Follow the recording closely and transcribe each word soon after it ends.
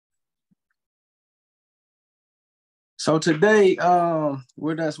So today,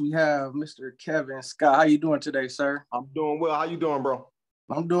 with us we have Mr. Kevin Scott. How you doing today, sir? I'm doing well. How you doing, bro?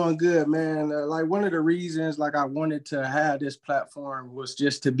 I'm doing good, man. Like one of the reasons, like I wanted to have this platform was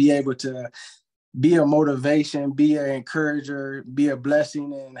just to be able to be a motivation, be an encourager, be a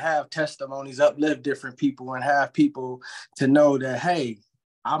blessing, and have testimonies, uplift different people, and have people to know that, hey,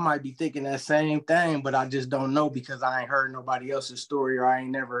 I might be thinking that same thing, but I just don't know because I ain't heard nobody else's story, or I ain't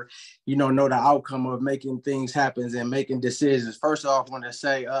never, know the outcome of making things happen and making decisions. First off, I want to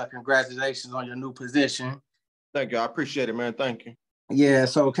say congratulations on your new position. Thank you. I appreciate it, man. Thank you. Yeah.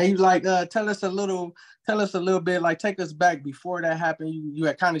 So can you tell us a little bit, like take us back before that happened. You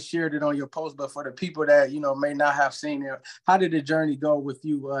had kind of shared it on your post, but for the people that, may not have seen it, how did the journey go with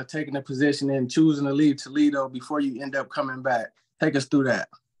you taking a position and choosing to leave Toledo before you end up coming back? Take us through that.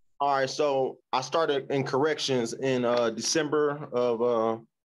 All right. So I started in corrections in December of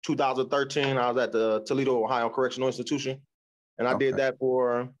 2013. I was at the Toledo, Ohio Correctional Institution, and I did that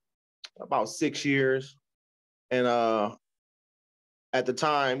for about 6 years. And at the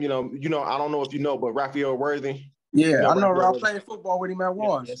time, I don't know if you know, but Raphael Worthy. Yeah, I know Ralph played football with him at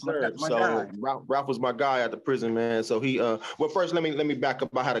Walsh. Yes, sir. My guy. Ralph was my guy at the prison, man. So he well, first let me back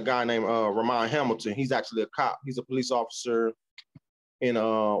up. I had a guy named Ramon Hamilton. He's actually a cop. He's a police officer in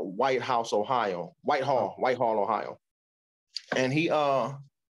Whitehall, Ohio. And he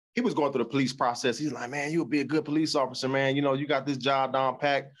was going through the police process. He's like, man, you'll be a good police officer, man. You got this job down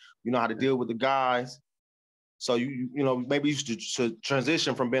packed. You know how to deal with the guys. So maybe you should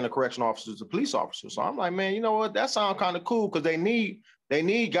transition from being a correctional officer to a police officer. So I'm like, man, you know what? That sounds kind of cool because they need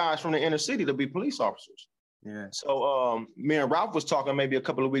guys from the inner city to be police officers. Yeah. So me and Ralph was talking maybe a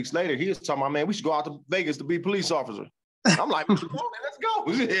couple of weeks later. He was talking about, man, we should go out to Vegas to be police officer. I'm like, let's go.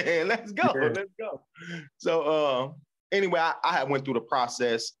 Yeah, let's go. Yeah. Let's go. So anyway, I had went through the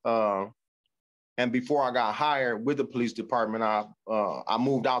process. And before I got hired with the police department, I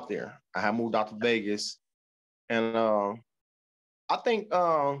moved out there. I had moved out to Vegas. And I think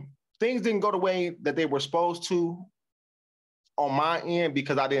things didn't go the way that they were supposed to on my end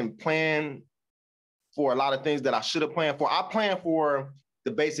because I didn't plan for a lot of things that I should have planned for. I planned for the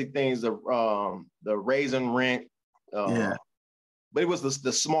basic things, the raising rent. But it was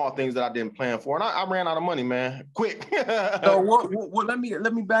the small things that I didn't plan for. And I ran out of money, man, quick. So what let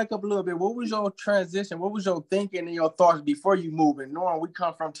me back up a little bit. What was your transition? What was your thinking and your thoughts before you moved? And knowing we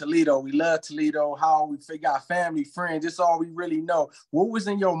come from Toledo, we love Toledo, how we got family, friends, it's all we really know. What was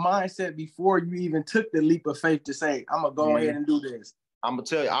in your mindset before you even took the leap of faith to say, I'm gonna go ahead and do this? I'm gonna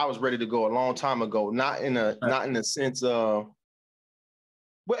tell you, I was ready to go a long time ago, not in the sense of,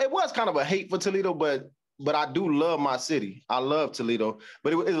 well, it was kind of a hate for Toledo, but I do love my city. I love Toledo,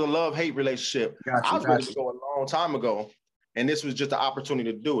 but it was a love-hate relationship. I was ready to go a long time ago, and this was just an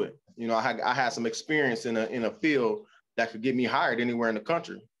opportunity to do it. I had some experience in a field that could get me hired anywhere in the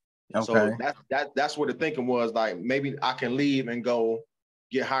country. Okay. So that's what the thinking was. Like maybe I can leave and go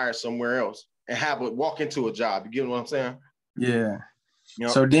get hired somewhere else and walk into a job. You get what I'm saying? Yeah.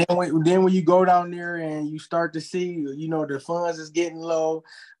 So then when you go down there and you start to see, the funds is getting low,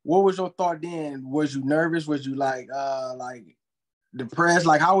 what was your thought then? Was you nervous? Was you like depressed?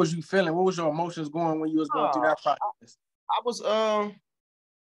 Like, how was you feeling? What was your emotions going when you was going through that process? I was,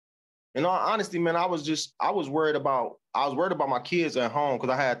 in all honesty, man, I was worried about my kids at home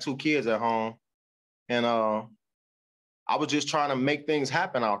because I had 2 kids at home. And I was just trying to make things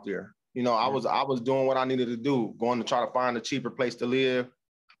happen out there. I was doing what I needed to do, going to try to find a cheaper place to live,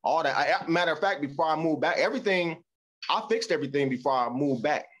 all that. Matter of fact, before I moved back, I fixed everything before I moved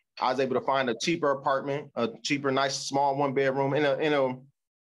back. I was able to find a cheaper apartment, a cheaper, nice, small 1-bedroom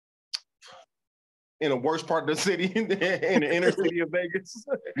in a worst part of the city, in the inner city of Vegas.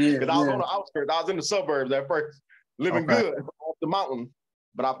 Because I was on the outskirts. I was in the suburbs at first, living good off the mountain.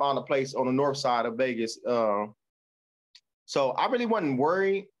 But I found a place on the north side of Vegas. So I really wasn't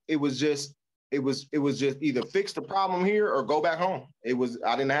worried. It was just either fix the problem here or go back home.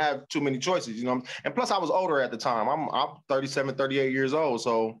 I didn't have too many choices, And plus I was older at the time. I'm 37, 38 years old.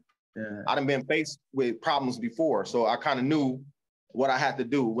 So I done been faced with problems before. So I kind of knew what I had to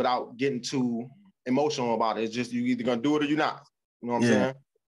do without getting too emotional about it. It's just you either gonna do it or you're not. You know what I'm saying?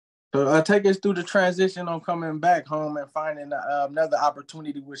 So take us through the transition on coming back home and finding another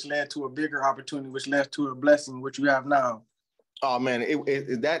opportunity, which led to a bigger opportunity, which led to a blessing, which you have now. Oh man,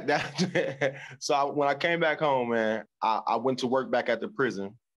 so when I came back home, man, I went to work back at the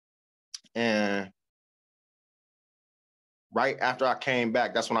prison, and right after I came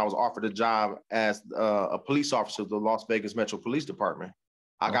back, that's when I was offered a job as a police officer of the Las Vegas Metro Police Department.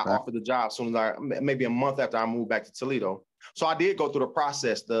 I got offered the job as soon as maybe a month after I moved back to Toledo. So I did go through the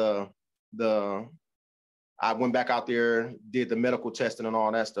process. I I went back out there, did the medical testing and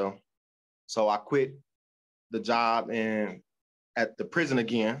all that stuff. So I quit the job and at the prison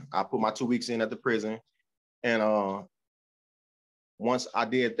again. I put my 2 weeks in at the prison. And once I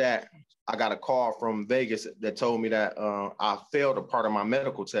did that, I got a call from Vegas that told me that I failed a part of my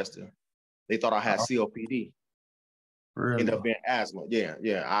medical testing. They thought I had COPD. Really? Ended up being asthma. Yeah.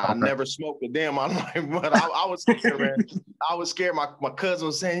 I never smoked a day in my life, but I was scared, man. I was scared. My cousin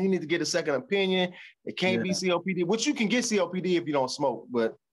was saying, you need to get a second opinion. It can't be COPD, which you can get COPD if you don't smoke,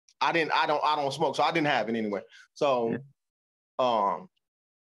 but I don't smoke, so I didn't have it anyway. So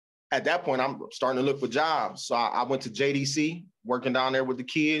at that point, I'm starting to look for jobs. So I went to JDC, working down there with the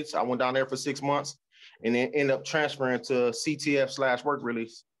kids. I went down there for 6 months and then ended up transferring to CTF/work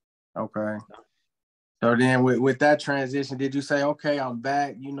release. Okay. So then with that transition, did you say, okay, I'm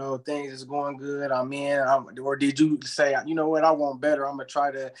back, you know, things is going good, I'm in, or did you say, you know what, I want better, I'm going to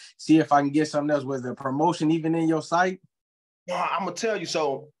try to see if I can get something else? Was the promotion even in your sight? Yeah, I'm going to tell you,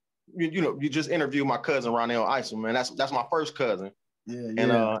 so, you just interviewed my cousin, Ronell Isom, man. That's my first cousin. Yeah.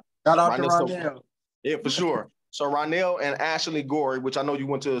 And shout out to Ronell. Yeah, for sure. So Ronell and Ashley Gorey, which I know you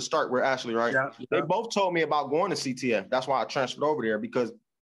went to start with Ashley, right? Yeah. They both told me about going to CTF. That's why I transferred over there, because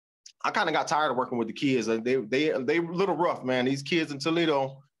I kind of got tired of working with the kids. They a little rough, man. These kids in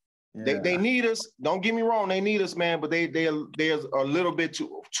Toledo, they need us. Don't get me wrong, they need us, man. But they're a little bit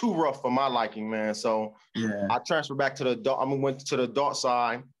too rough for my liking, man. So I transferred back to the adult. I went to the adult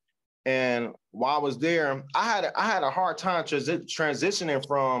side, and while I was there, I had a hard time transitioning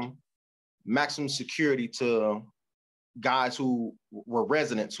from maximum security to guys who were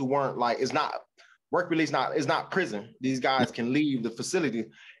residents who weren't like, it's not work release, it's not prison. These guys can leave the facility.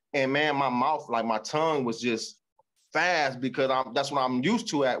 And man, my mouth, like my tongue was just fast, because that's what I'm used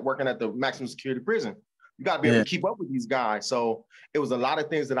to at working at the maximum security prison. You got to be able to keep up with these guys. So it was a lot of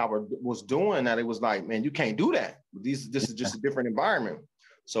things that I was doing that it was like, man, you can't do that. This is just a different environment.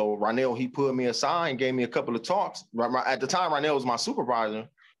 So Ronell, he put me aside and gave me a couple of talks. At the time, Ronell was my supervisor.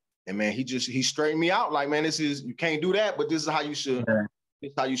 And man, he straightened me out like, man, you can't do that, but this is how you should, this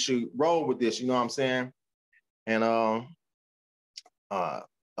is how you should roll with this. You know what I'm saying? And a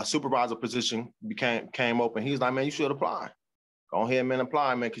supervisor position came open. He's like, man, you should apply. Go ahead, man,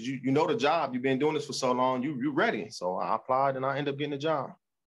 apply, man, because you know the job. You've been doing this for so long. You ready. So I applied and I ended up getting the job.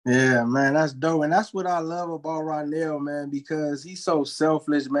 Yeah, man, that's dope. And that's what I love about Ronell, man, because he's so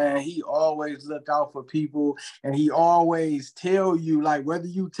selfless, man. He always look out for people, and he always tell you, like, whether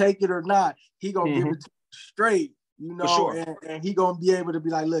you take it or not, he gonna give it to you straight. You know, sure. and he gonna be able to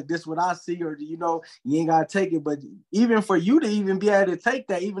be like, look, this is what I see, or you know, you ain't gotta take it. But even for you to even be able to take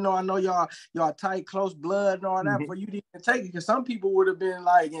that, even though I know y'all tight, close blood and all that, for you to even take it, because some people would have been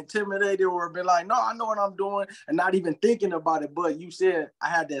like intimidated or been like, no, I know what I'm doing, and not even thinking about it. But you said I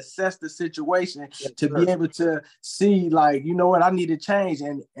had to assess the situation to be able to see, like, you know what, I need to change.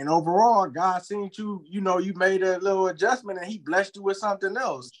 And overall, God seen you, you know, you made a little adjustment and he blessed you with something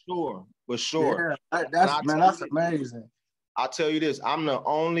else. For sure. Yeah, that's amazing. I'll tell you this, I'm the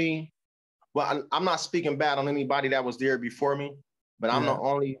only, well, I'm not speaking bad on anybody that was there before me, but I'm the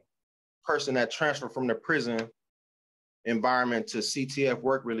only person that transferred from the prison environment to CTF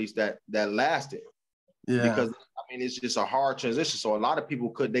work release that lasted. Yeah. Because I mean, it's just a hard transition. So a lot of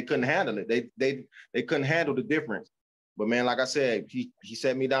people couldn't handle it. They couldn't handle the difference. But man, like I said, he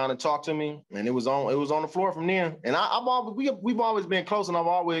sat me down and talked to me, and it was on the floor from then. And we've always been close, and I've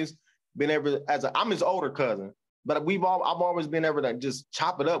always been able to, I'm his older cousin, but I've always been able to just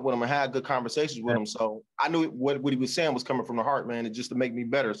chop it up with him and have good conversations with him. So I knew what he was saying was coming from the heart, man, and just to make me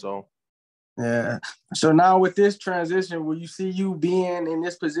better. So yeah. So now with this transition, will you see you being in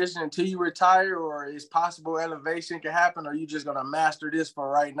this position until you retire, or is possible elevation can happen, or are you just gonna master this for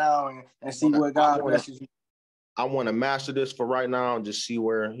right now and see what God blesses you? I want to master this for right now and just see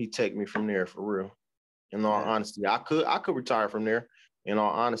where he take me from there, for real. In all honesty, I could retire from there, in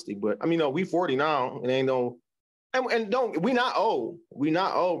all honesty. But I mean, we 40 now, and ain't no, and we not old. We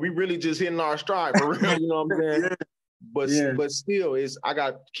not old. We really just hitting our stride, for real. You know what I'm saying? But still, I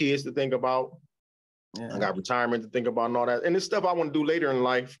got kids to think about. I got retirement to think about and all that. And it's stuff I want to do later in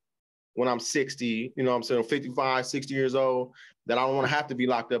life when I'm 60, you know what I'm saying, 55, 60 years old, that I don't want to have to be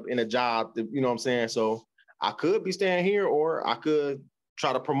locked up in a job, that, you know what I'm saying? So I could be staying here, or I could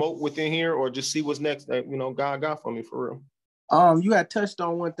try to promote within here, or just see what's next that, you know, God got for me, for real. You had touched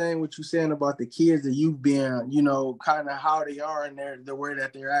on one thing, what you saying about the kids that you've been, you know, kind of how they are and the way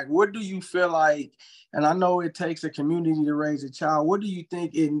that they're acting. What do you feel like, and I know it takes a community to raise a child, what do you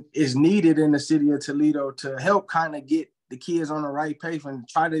think is needed in the city of Toledo to help kind of get the kids on the right path and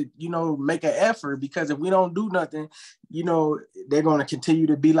try to, you know, make an effort, because if we don't do nothing, you know, they're going to continue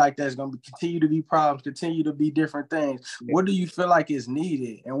to be like that. It's going to continue to be problems, continue to be different things. Yeah. What do you feel like is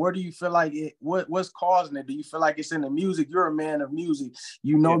needed? And where do you feel like what's causing it? Do you feel like it's in the music? You're a man of music.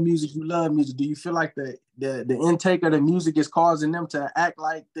 You know music, you love music. Do you feel like the intake of the music is causing them to act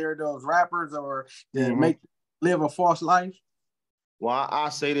like they're those rappers, or to live a false life? Well, I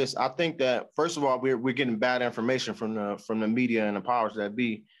say this. I think that first of all, we're getting bad information from the media and the powers that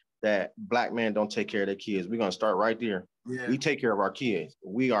be, that black men don't take care of their kids. We're gonna start right there. Yeah. We take care of our kids.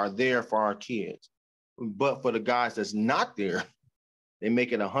 We are there for our kids. But for the guys that's not there, they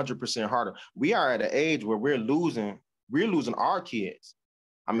make it 100% harder. We are at an age where we're losing our kids.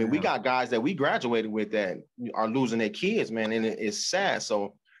 I mean, we got guys that we graduated with that are losing their kids, man, and it's sad.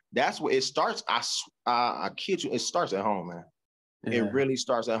 So that's where it starts. I kid you, it starts at home, man. Yeah. It really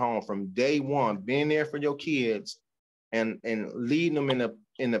starts at home from day one, being there for your kids and leading them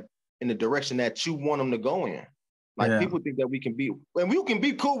in the direction that you want them to go in. Like people think that we can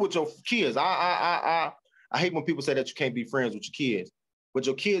be cool with your kids. I hate when people say that you can't be friends with your kids, but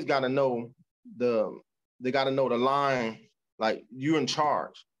your kids got to know the line. Like, you're in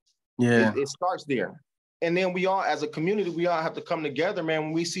charge. Yeah, it starts there, and then we all, as a community, we all have to come together, man.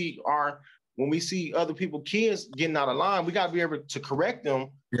 When we see other people's kids getting out of line, we got to be able to correct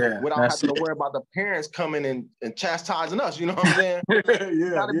them without having to worry about the parents coming and chastising us. You know what I'm saying? We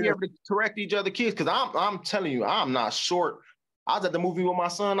got to be able to correct each other's kids. Because I'm telling you, I'm not short. I was at the movie with my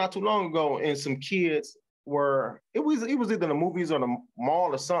son not too long ago, and some kids it was either the movies or the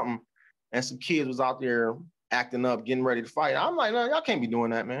mall or something, and some kids was out there acting up, getting ready to fight. I'm like, no, y'all can't be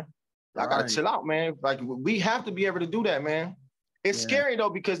doing that, man. Y'all got to chill out, man. Like, we have to be able to do that, man. It's scary, though,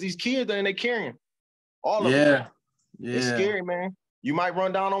 because these kids, they're carrying all of them. Yeah. It's scary, man. You might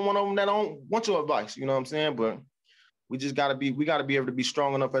run down on one of them that don't want your advice, you know what I'm saying? But we just got to be able to be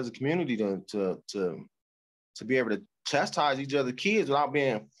strong enough as a community to be able to chastise each other's kids without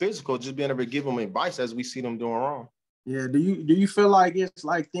being physical, just being able to give them advice as we see them doing wrong. Yeah. Do you feel like it's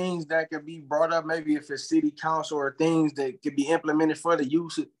like things that could be brought up, maybe if it's city council, or things that could be implemented for the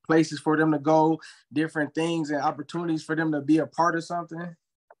youth, places for them to go, different things and opportunities for them to be a part of something?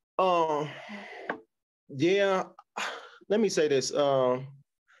 Yeah. Let me say this. I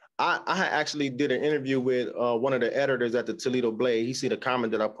actually did an interview with one of the editors at the Toledo Blade. He seen a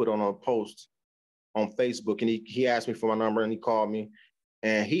comment that I put on a post on Facebook, and he asked me for my number, and he called me,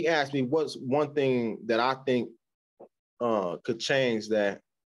 and he asked me what's one thing that I think could change that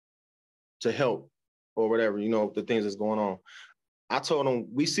to help, or whatever, you know, the things that's going on. I told him,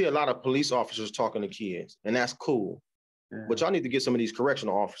 we see a lot of police officers talking to kids, and that's cool. Yeah. But y'all need to get some of these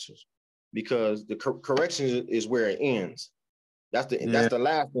correctional officers, because the correction is where it ends. That's the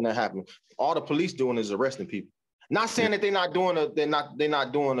last thing that happens. All the police doing is arresting people. Not saying that they're not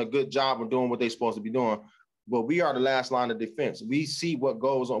doing a good job of doing what they're supposed to be doing, but we are the last line of defense. We see what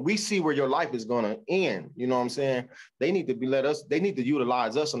goes on. We see where your life is going to end. You know what I'm saying? They need to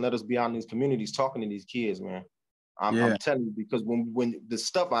utilize us and let us be out in these communities talking to these kids, man. I'm telling you, because when the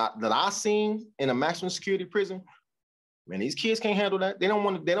stuff that I seen in a maximum security prison, man, these kids can't handle that. They don't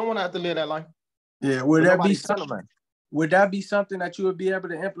want to have to live that life. Yeah, would that be something that you would be able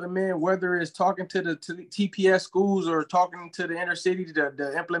to implement, whether it's talking to the TPS schools or talking to the inner city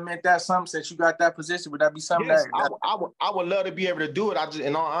to implement that something, since you got that position? Would that be something I would love to be able to do it.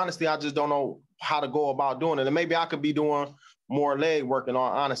 In all honesty, I just don't know how to go about doing it. And maybe I could be doing more leg work, in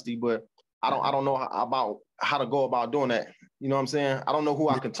all honesty, but I don't know about how to go about doing that. You know what I'm saying? I don't know who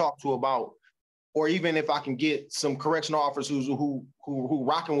I can talk to about, or even if I can get some correctional officers who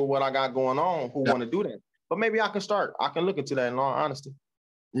rocking with what I got going on, who want to do that. But maybe I can start. I can look into that, in all honesty.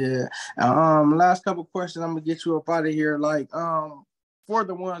 Yeah. Last couple questions. I'm gonna get you up out of here. Like, for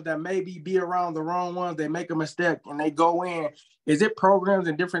the ones that maybe be around the wrong ones, they make a mistake and they go in. Is it programs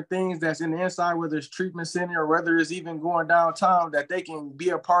and different things that's in the inside, whether it's treatment center or whether it's even going downtown, that they can be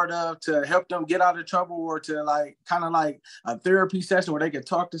a part of to help them get out of trouble, or to like kind of like a therapy session where they can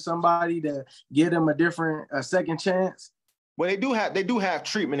talk to somebody to give them a second chance? Well, they do have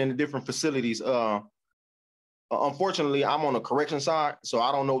treatment in the different facilities. Unfortunately, I'm on the correction side, so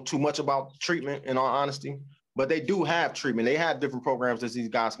I don't know too much about treatment, in all honesty. But they do have treatment. They have different programs that these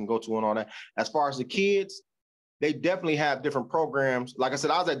guys can go to and all that. As far as the kids, they definitely have different programs. Like I said,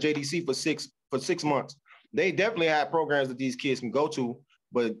 I was at JDC for 6 months. They definitely have programs that these kids can go to.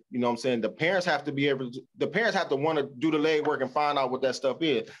 But you know what I'm saying? The parents have to want to do the leg work and find out what that stuff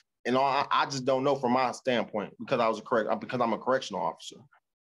is. And I just don't know from my standpoint, because I'm a correctional officer.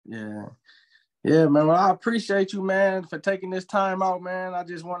 Yeah. Yeah, man. Well, I appreciate you, man, for taking this time out, man. I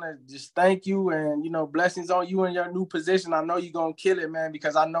just want to just thank you and, blessings on you in your new position. I know you're going to kill it, man,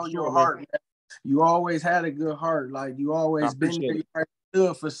 because I know For your sure, man. heart, man. You always had a good heart. Like, you I always been appreciate there. it. You always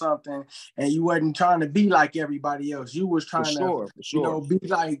stood for something, and you wasn't trying to be like everybody else. You was For trying to, sure, for sure. be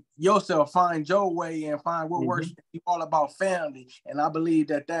like yourself, find your way and find what works for you, all about family. And I believe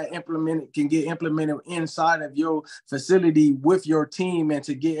that can get implemented inside of your facility with your team, and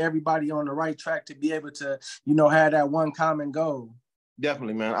to get everybody on the right track to be able to, have that one common goal.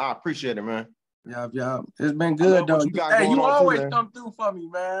 Definitely, man. I appreciate it, man. Yeah. It's been I good love what though. you got Hey, going you on too, always man. come through for me,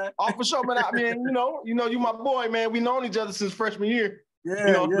 man. Oh, for sure, man. I mean, you my boy, man. We known each other since freshman year.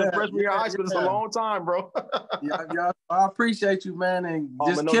 The freshman year of high school. It's a long time, bro. Yeah. I appreciate you, man, and Oh,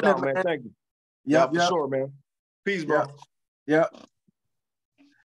 just man, no kill doubt, it, man. man. Thank you. Yeah, Yep. for sure, man. Peace, bro. Yep.